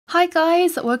Hi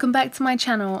guys, welcome back to my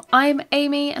channel. I'm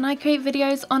Amy and I create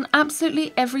videos on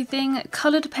absolutely everything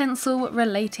coloured pencil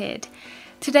related.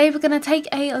 Today we're going to take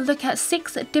a look at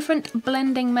 6 different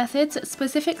blending methods,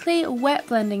 specifically wet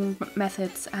blending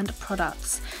methods and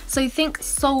products. So think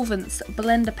solvents,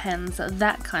 blender pens,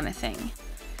 that kind of thing.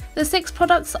 The 6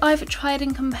 products I've tried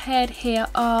and compared here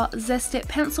are Zest-it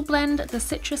Pencil Blend, the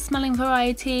citrus smelling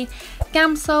variety,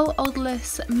 Gamsol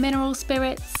Odorless Mineral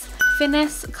Spirits,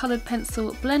 Finesse Coloured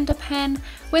Pencil Blender Pen,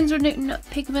 Winsor & Newton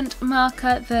Pigment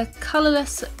Marker, the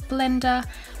Colourless Blender,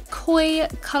 Koi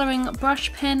Colouring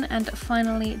Brush Pen, and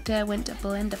finally Derwent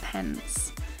Blender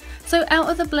Pens. So out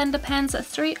of the blender pens,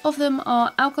 3 of them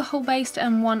are alcohol based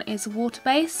and 1 is water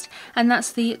based, and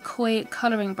that's the Koi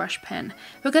colouring brush pen.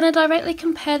 We're going to directly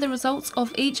compare the results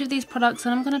of each of these products,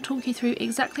 and I'm going to talk you through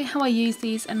exactly how I use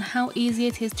these and how easy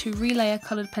it is to relayer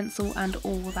coloured pencil and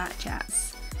all that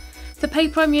jazz. The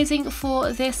paper I'm using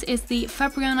for this is the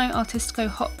Fabriano Artistico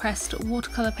hot pressed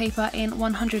watercolour paper in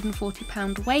 140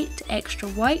 pound weight, extra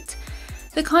white.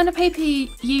 The kind of paper you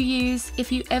use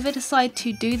if you ever decide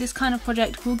to do this kind of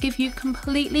project will give you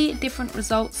completely different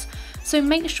results, so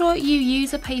make sure you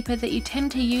use a paper that you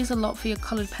tend to use a lot for your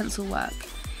coloured pencil work.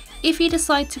 If you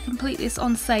decide to complete this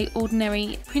on, say,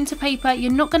 ordinary printer paper,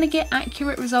 you're not going to get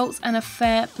accurate results and a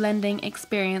fair blending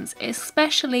experience,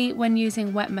 especially when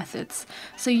using wet methods,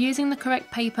 so using the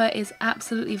correct paper is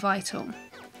absolutely vital.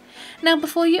 Now,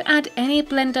 before you add any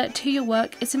blender to your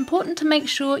work, it's important to make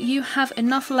sure you have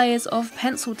enough layers of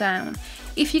pencil down.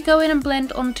 If you go in and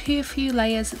blend on too few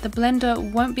layers, the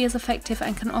blender won't be as effective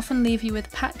and can often leave you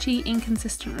with patchy,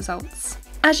 inconsistent results.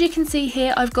 As you can see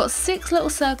here, I've got 6 little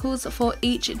circles for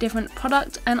each different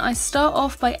product, and I start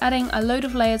off by adding a load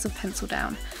of layers of pencil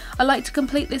down. I like to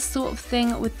complete this sort of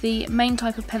thing with the main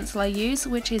type of pencil I use,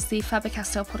 which is the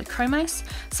Faber-Castell Polychromos.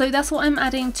 So that's what I'm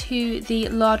adding to the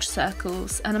large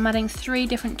circles, and I'm adding 3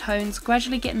 different tones,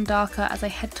 gradually getting darker as I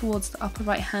head towards the upper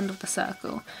right hand of the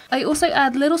circle. I also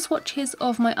add little swatches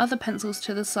of my other pencils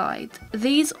to the side.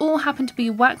 These all happen to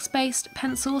be wax-based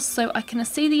pencils, so I can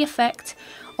see the effect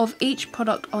of each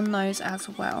product on those as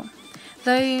well.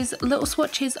 Those little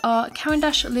swatches are Caran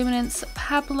d'Ache Luminance,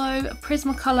 Pablo,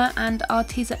 Prismacolor and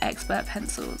Arteza Expert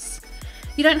pencils.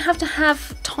 You don't have to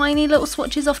have tiny little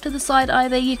swatches off to the side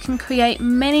either. You can create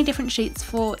many different sheets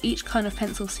for each kind of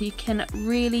pencil so you can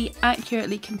really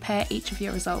accurately compare each of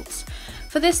your results.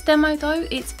 For this demo though,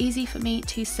 it's easy for me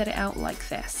to set it out like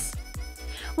this.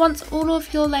 Once all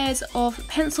of your layers of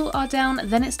pencil are down,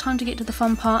 then it's time to get to the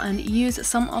fun part and use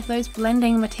some of those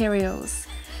blending materials.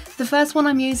 The first one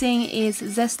I'm using is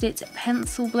Zest-it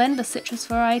Pencil Blend, the citrus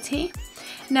variety.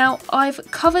 Now, I've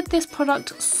covered this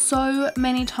product so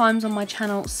many times on my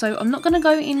channel, so I'm not going to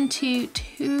go into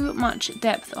too much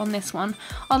depth on this one.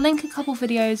 I'll link a couple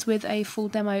videos with a full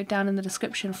demo down in the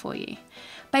description for you.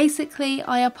 Basically,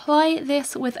 I apply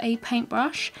this with a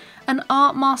paintbrush, an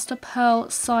Art Master Pearl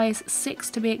size 6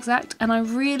 to be exact, and I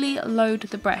really load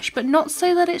the brush, but not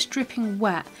so that it's dripping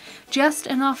wet, just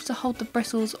enough to hold the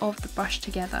bristles of the brush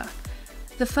together.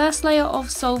 The first layer of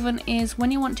solvent is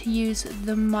when you want to use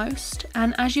the most,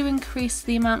 and as you increase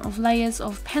the amount of layers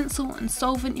of pencil and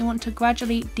solvent, you want to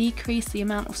gradually decrease the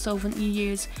amount of solvent you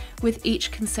use with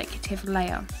each consecutive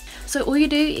layer. So all you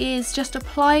do is just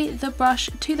apply the brush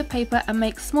to the paper and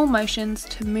make small motions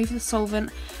to move the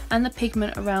solvent and the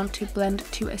pigment around to blend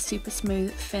to a super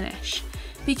smooth finish.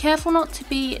 Be careful not to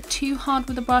be too hard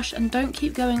with the brush and don't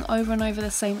keep going over and over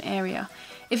the same area.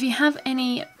 If you have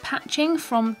any patching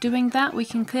from doing that, we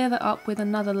can clear that up with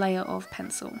another layer of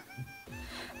pencil.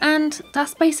 And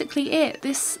that's basically it.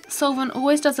 This solvent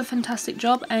always does a fantastic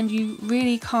job and you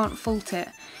really can't fault it.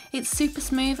 It's super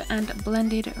smooth and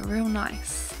blended real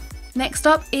nice. Next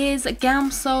up is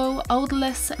Gamsol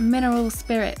Odorless Mineral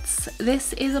Spirits.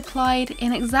 This is applied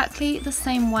in exactly the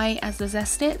same way as the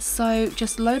Zest-it, so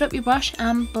just load up your brush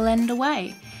and blend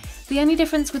away. The only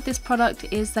difference with this product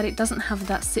is that it doesn't have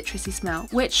that citrusy smell,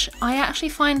 which I actually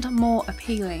find more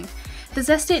appealing. The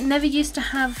Zest-it never used to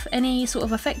have any sort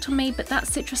of effect on me, but that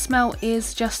citrus smell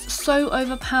is just so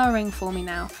overpowering for me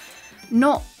now.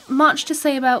 Not much to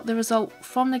say about the result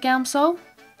from the Gamsol.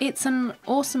 It's an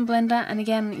awesome blender, and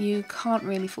again, you can't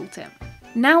really fault it.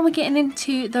 Now we're getting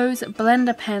into those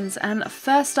blender pens, and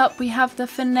first up we have the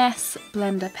Finesse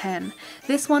blender pen.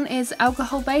 This one is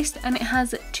alcohol based and it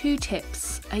has 2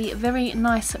 tips. A very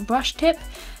nice brush tip.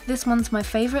 This one's my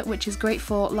favourite, which is great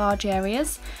for large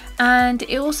areas, and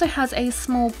it also has a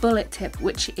small bullet tip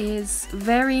which is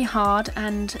very hard,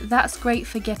 and that's great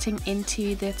for getting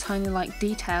into the tiny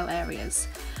detail areas.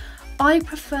 I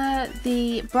prefer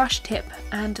the brush tip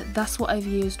and that's what I've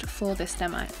used for this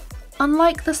demo.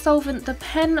 Unlike the solvent, the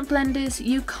pen blenders,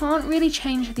 you can't really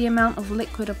change the amount of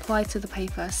liquid applied to the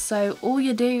paper, so all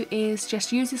you do is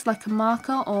just use this like a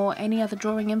marker or any other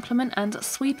drawing implement and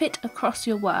sweep it across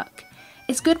your work.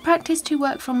 It's good practice to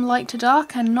work from light to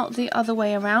dark and not the other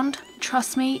way around.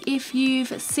 Trust me, if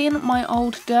you've seen my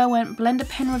old Derwent blender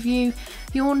pen review,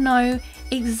 you'll know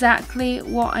exactly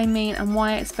what I mean and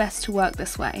why it's best to work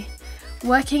this way.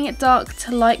 Working it dark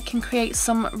to light can create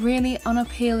some really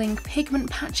unappealing pigment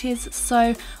patches,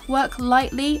 so work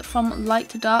lightly from light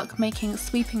to dark, making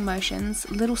sweeping motions,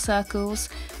 little circles,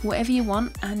 whatever you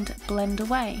want, and blend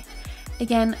away.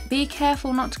 Again, be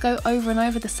careful not to go over and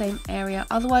over the same area,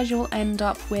 otherwise you'll end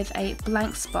up with a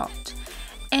blank spot.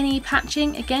 Any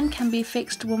patching again can be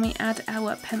fixed when we add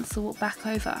our pencil back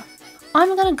over.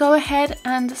 I'm going to go ahead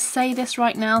and say this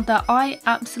right now that I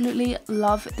absolutely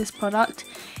love this product.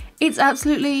 It's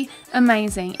absolutely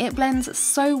amazing. It blends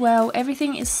so well,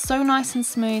 everything is so nice and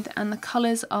smooth, and the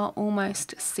colours are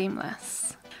almost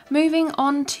seamless. Moving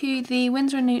on to the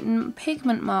Winsor & Newton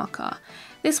pigment marker.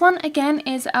 This one again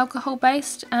is alcohol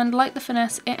based, and like the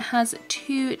Finesse, it has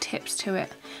two tips to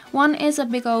it. One is a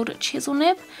big old chisel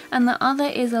nib and the other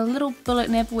is a little bullet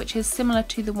nib, which is similar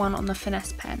to the one on the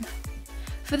Finesse pen.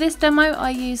 For this demo I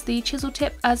used the chisel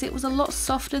tip as it was a lot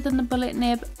softer than the bullet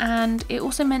nib, and it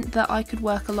also meant that I could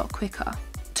work a lot quicker.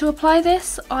 To apply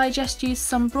this, I just used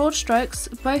some broad strokes,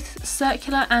 both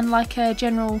circular and like a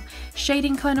general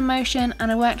shading kind of motion,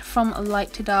 and I worked from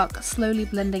light to dark, slowly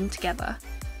blending together.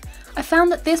 I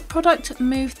found that this product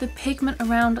moved the pigment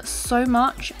around so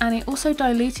much, and it also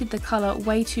diluted the colour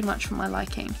way too much for my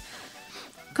liking.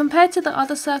 Compared to the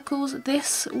other circles,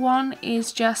 this one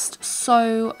is just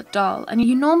so dull, and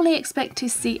you normally expect to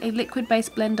see a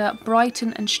liquid-based blender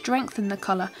brighten and strengthen the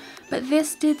colour, but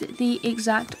this did the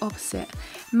exact opposite.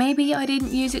 Maybe I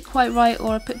didn't use it quite right,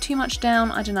 or I put too much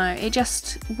down, I don't know, it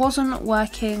just wasn't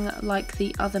working like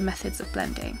the other methods of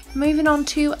blending. Moving on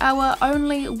to our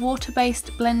only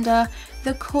water-based blender,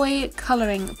 the Koi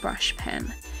colouring brush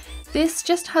pen. This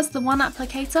just has the one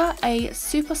applicator, a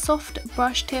super soft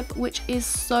brush tip, which is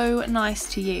so nice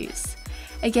to use.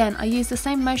 Again, I used the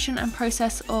same motion and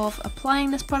process of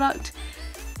applying this product.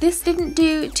 This didn't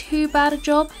do too bad a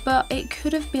job, but it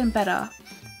could have been better.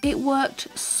 It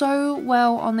worked so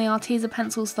well on the Arteza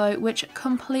pencils though, which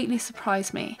completely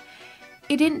surprised me.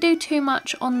 It didn't do too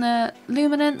much on the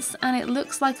luminance, and it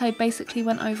looks like I basically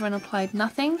went over and applied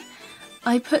nothing.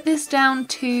 I put this down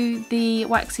to the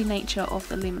waxy nature of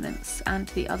the luminance and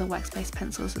the other wax-based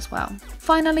pencils as well.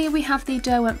 Finally, we have the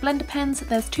Derwent blender pens.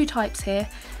 There's two types here,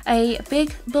 a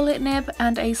big bullet nib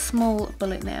and a small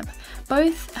bullet nib.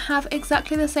 Both have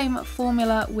exactly the same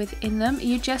formula within them,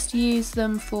 you just use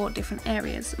them for different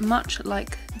areas, much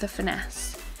like the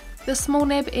Finesse. The small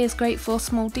nib is great for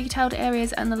small detailed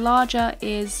areas, and the larger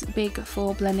is big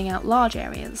for blending out large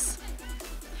areas.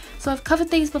 So I've covered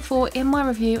these before in my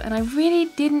review, and I really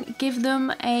didn't give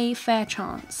them a fair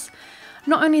chance.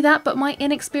 Not only that, but my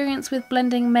inexperience with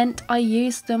blending meant I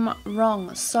used them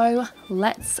wrong, so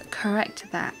let's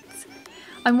correct that.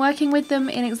 I'm working with them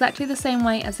in exactly the same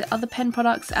way as the other pen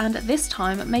products, and this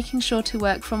time making sure to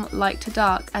work from light to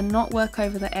dark and not work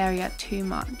over the area too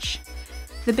much.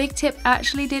 The big tip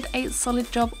actually did a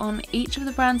solid job on each of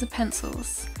the brands of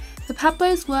pencils. The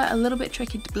Pablos were a little bit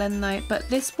tricky to blend though, but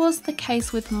this was the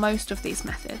case with most of these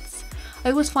methods.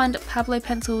 I always find Pablo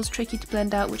pencils tricky to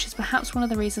blend out, which is perhaps one of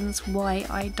the reasons why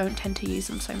I don't tend to use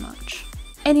them so much.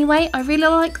 Anyway, I really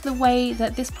like the way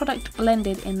that this product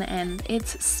blended in the end.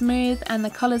 It's smooth and the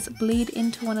colours bleed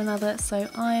into one another, so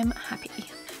I'm happy.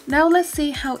 Now let's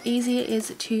see how easy it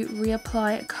is to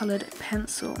reapply a coloured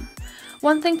pencil.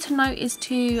 One thing to note is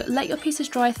to let your pieces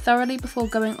dry thoroughly before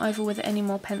going over with any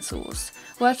more pencils.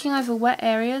 Working over wet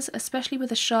areas, especially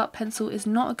with a sharp pencil, is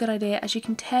not a good idea as you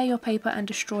can tear your paper and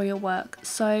destroy your work.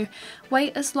 So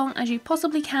wait as long as you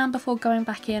possibly can before going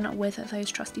back in with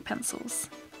those trusty pencils.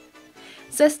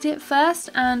 Zest it first,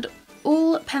 and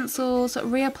all pencils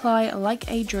reapply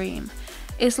like a dream.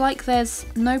 It's like there's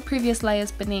no previous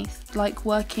layers beneath, like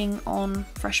working on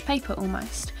fresh paper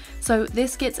almost. So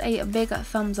this gets a big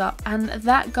thumbs up, and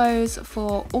that goes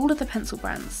for all of the pencil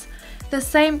brands. The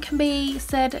same can be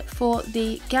said for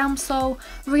the Gamsol.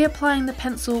 Reapplying the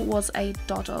pencil was a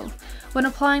doddle. When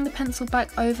applying the pencil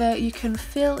back over, you can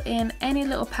fill in any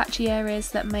little patchy areas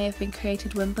that may have been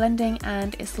created when blending,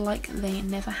 and it's like they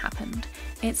never happened.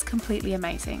 It's completely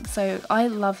amazing, so I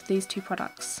love these two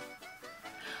products.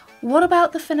 What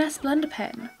about the Finesse blender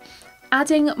pen?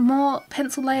 Adding more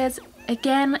pencil layers,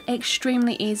 again,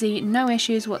 extremely easy, no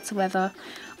issues whatsoever.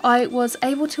 I was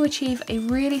able to achieve a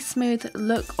really smooth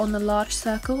look on the large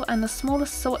circle, and the smaller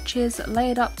swatches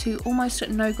layered up to almost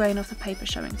no grain of the paper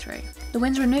showing through. The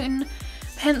Winsor & Newton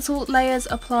pencil layers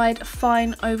applied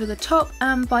fine over the top,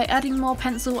 and by adding more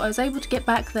pencil I was able to get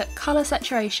back that colour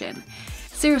saturation.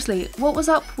 Seriously, what was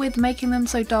up with making them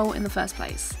so dull in the first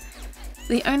place?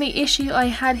 The only issue I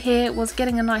had here was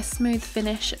getting a nice smooth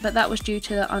finish, but that was due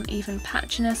to the uneven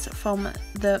patchiness from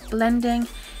the blending.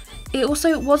 It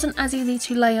also wasn't as easy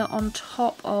to layer on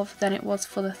top of than it was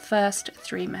for the first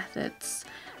 3 methods,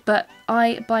 but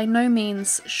I by no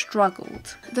means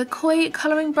struggled. The Koi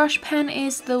colouring brush pen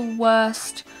is the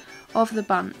worst of the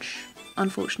bunch,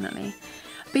 unfortunately.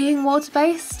 Being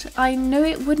water-based, I knew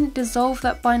it wouldn't dissolve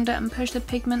that binder and push the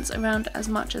pigments around as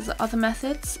much as the other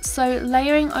methods, so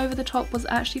layering over the top was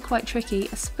actually quite tricky,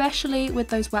 especially with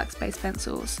those wax-based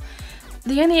pencils.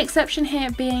 The only exception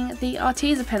here being the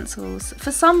Arteza pencils.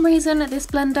 For some reason this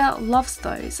blender loves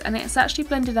those, and it's actually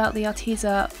blended out the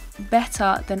Arteza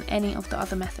better than any of the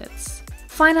other methods.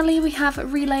 Finally, we have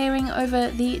relayering over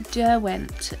the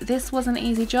Derwent. This was an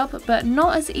easy job, but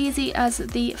not as easy as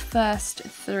the first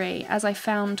 3, as I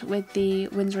found with the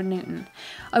Winsor & Newton.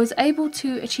 I was able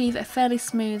to achieve a fairly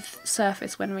smooth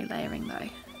surface when relayering though.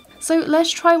 So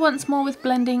let's try once more with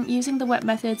blending using the wet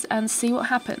methods and see what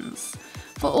happens.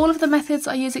 For all of the methods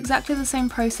I use exactly the same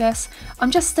process.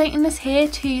 I'm just stating this here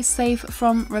to save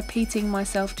from repeating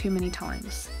myself too many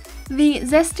times. The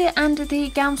Zest-it and the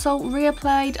Gamsol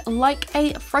reapplied like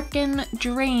a frickin'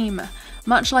 dream,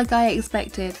 much like I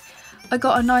expected. I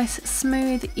got a nice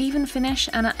smooth even finish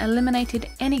and it eliminated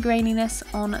any graininess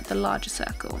on the larger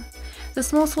circle. The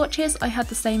small swatches I had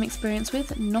the same experience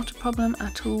with, not a problem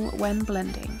at all when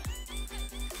blending.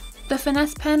 The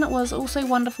Finesse pen was also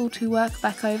wonderful to work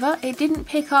back over. It didn't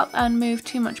pick up and move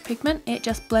too much pigment, it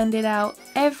just blended out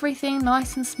everything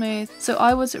nice and smooth, so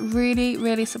I was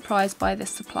really surprised by this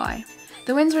supply.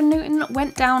 The Winsor & Newton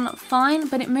went down fine,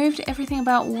 but it moved everything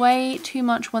about way too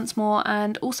much once more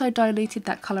and also diluted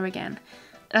that colour again.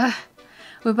 Ugh.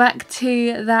 We're back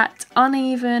to that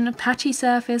uneven, patchy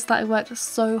surface that I worked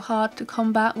so hard to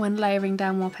combat when layering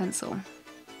down more pencil.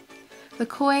 The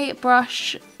Koi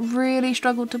brush really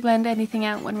struggled to blend anything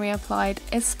out when reapplied,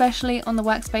 especially on the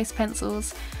wax-based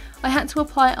pencils. I had to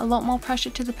apply a lot more pressure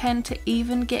to the pen to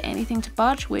even get anything to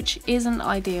budge, which isn't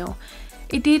ideal.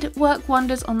 It did work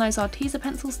wonders on those Arteza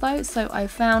pencils though, so I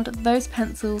found those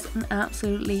pencils an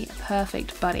absolutely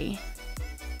perfect buddy.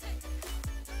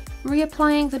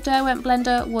 Reapplying the Derwent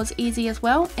blender was easy as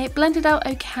well. It blended out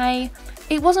okay.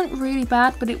 It wasn't really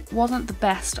bad, but it wasn't the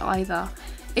best either.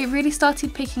 It really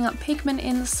started picking up pigment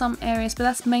in some areas, but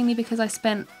that's mainly because I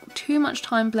spent too much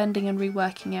time blending and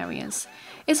reworking areas.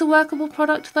 It's a workable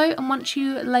product though, and once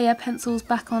you layer pencils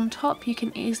back on top, you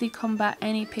can easily combat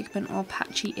any pigment or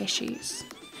patchy issues.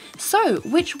 So,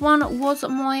 which one was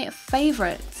my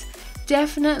favourite?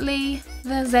 Definitely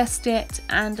the Zest-it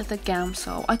and the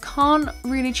Gamsol. I can't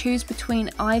really choose between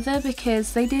either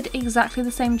because they did exactly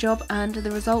the same job and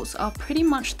the results are pretty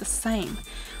much the same.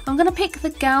 I'm going to pick the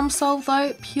Gamsol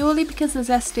though, purely because the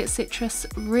Zest-it citrus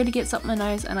really gets up my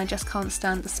nose and I just can't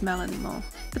stand the smell anymore.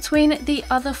 Between the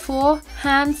other 4,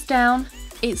 hands down,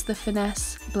 it's the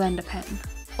Finesse blender pen.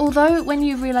 Although when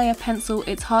you relay a pencil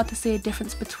it's hard to see a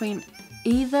difference between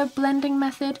either blending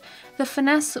method, the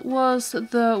Finesse was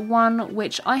the one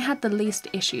which I had the least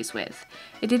issues with.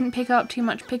 It didn't pick up too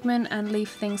much pigment and leave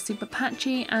things super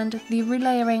patchy, and the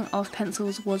relayering of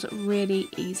pencils was really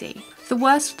easy. The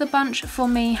worst of the bunch for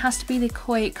me has to be the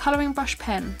Koi colouring brush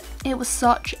pen. It was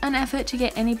such an effort to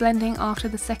get any blending after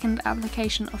the second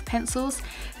application of pencils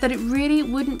that it really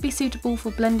wouldn't be suitable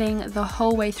for blending the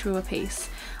whole way through a piece.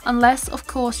 Unless of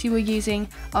course you were using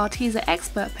Arteza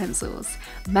Expert pencils.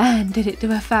 Man, did it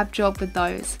do a fab job with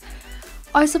those.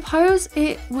 I suppose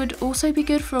it would also be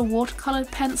good for a watercoloured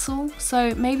pencil,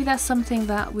 so maybe that's something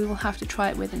that we will have to try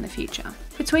it with in the future.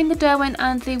 Between the Derwent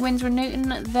and the Winsor &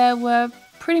 Newton, they were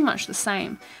pretty much the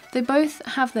same. They both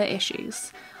have their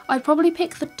issues. I'd probably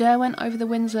pick the Derwent over the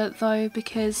Winsor though,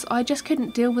 because I just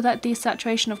couldn't deal with that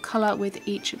desaturation of colour with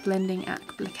each blending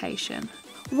application.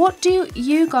 What do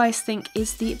you guys think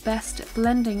is the best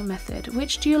blending method?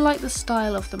 Which do you like the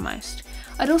style of the most?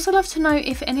 I'd also love to know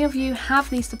if any of you have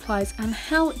these supplies and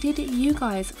how did you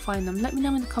guys find them? Let me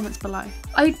know in the comments below.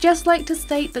 I'd just like to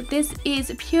state that this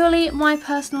is purely my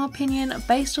personal opinion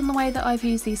based on the way that I've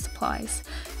used these supplies.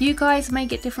 You guys may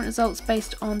get different results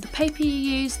based on the paper you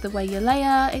use, the way you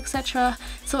layer, etc.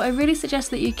 So I really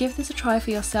suggest that you give this a try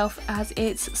for yourself, as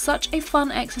it's such a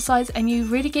fun exercise and you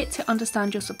really get to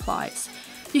understand your supplies.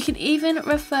 You can even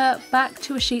refer back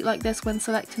to a sheet like this when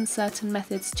selecting certain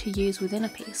methods to use within a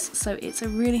piece, so it's a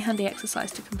really handy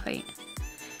exercise to complete.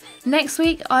 Next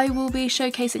week I will be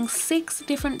showcasing 6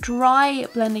 different dry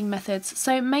blending methods,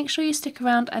 so make sure you stick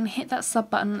around and hit that sub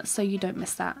button so you don't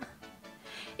miss that.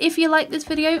 If you like this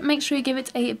video, make sure you give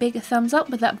it a big thumbs up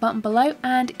with that button below,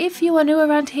 and if you are new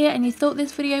around here and you thought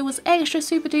this video was extra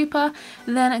super duper,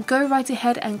 then go right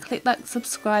ahead and click that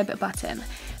subscribe button.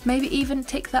 Maybe even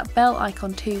tick that bell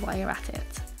icon too while you're at it.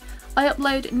 I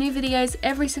upload new videos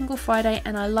every single Friday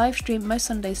and I live stream most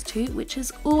Sundays too, which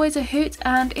is always a hoot,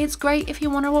 and it's great if you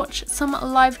want to watch some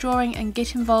live drawing and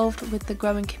get involved with the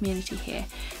growing community here.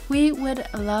 We would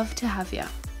love to have you.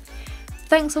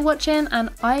 Thanks for watching, and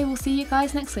I will see you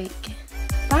guys next week.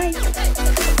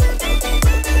 Bye!